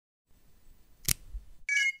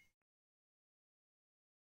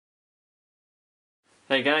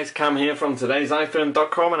Hey guys, Cam here from today's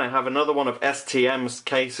iPhone.com, and I have another one of STM's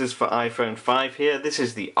cases for iPhone 5 here. This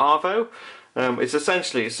is the Arvo. It's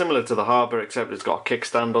essentially similar to the Harbour, except it's got a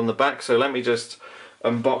kickstand on the back, so let me just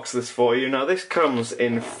unbox this for you. Now this comes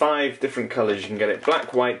in 5 different colours. You can get it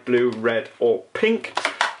black, white, blue, red or pink.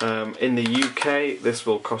 In the UK this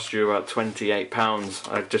will cost you about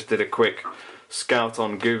 £28. I just did a quick scout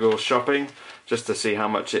on Google Shopping just to see how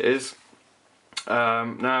much it is.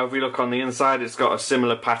 Now if we look on the inside, it's got a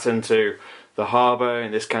similar pattern to the Harbour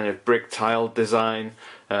in this kind of brick tile design,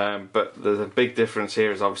 but the big difference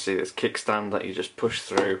here is obviously this kickstand that you just push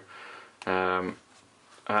through, and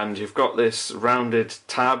you've got this rounded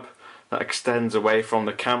tab that extends away from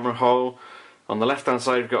the camera hole. On the left hand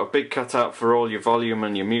side you've got a big cutout for all your volume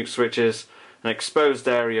and your mute switches, an exposed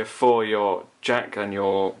area for your jack and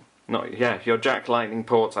your jack lightning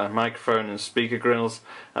ports and microphone and speaker grills,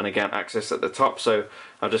 and again access at the top. So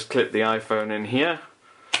I'll just clip the iPhone in here.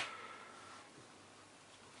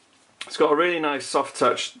 It's got a really nice soft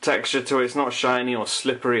touch texture to it. It's not shiny or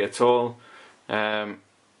slippery at all, so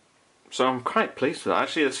I'm quite pleased with it.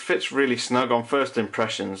 Actually this fits really snug on first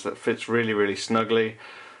impressions. That fits really snugly.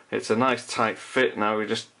 It's a nice tight fit. Now we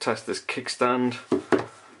just test this kickstand.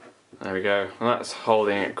 There we go, and that's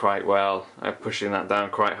holding it quite well. I'm pushing that down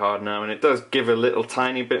quite hard now, and it does give a little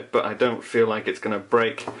tiny bit, but I don't feel like it's going to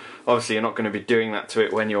break. Obviously you're not going to be doing that to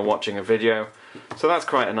it when you're watching a video, so that's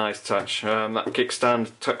quite a nice touch. That kickstand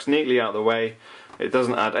tucks neatly out of the way. It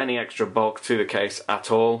doesn't add any extra bulk to the case at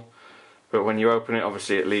all, but when you open it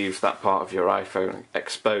obviously it leaves that part of your iPhone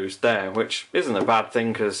exposed there, which isn't a bad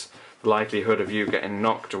thing because the likelihood of you getting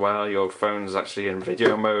knocked while your phone's actually in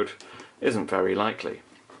video mode isn't very likely.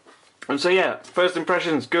 And so yeah, first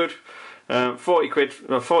impressions good.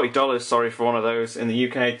 $40 sorry, for one of those. In the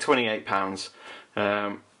UK, £28.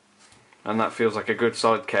 And that feels like a good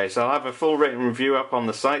solid case. I'll have a full written review up on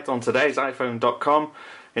the site on today's iPhone.com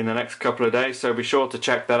in the next couple of days, so be sure to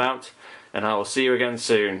check that out, and I will see you again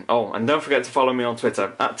soon. Oh, and don't forget to follow me on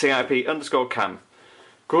Twitter at @TIP_Cam.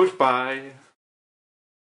 Goodbye.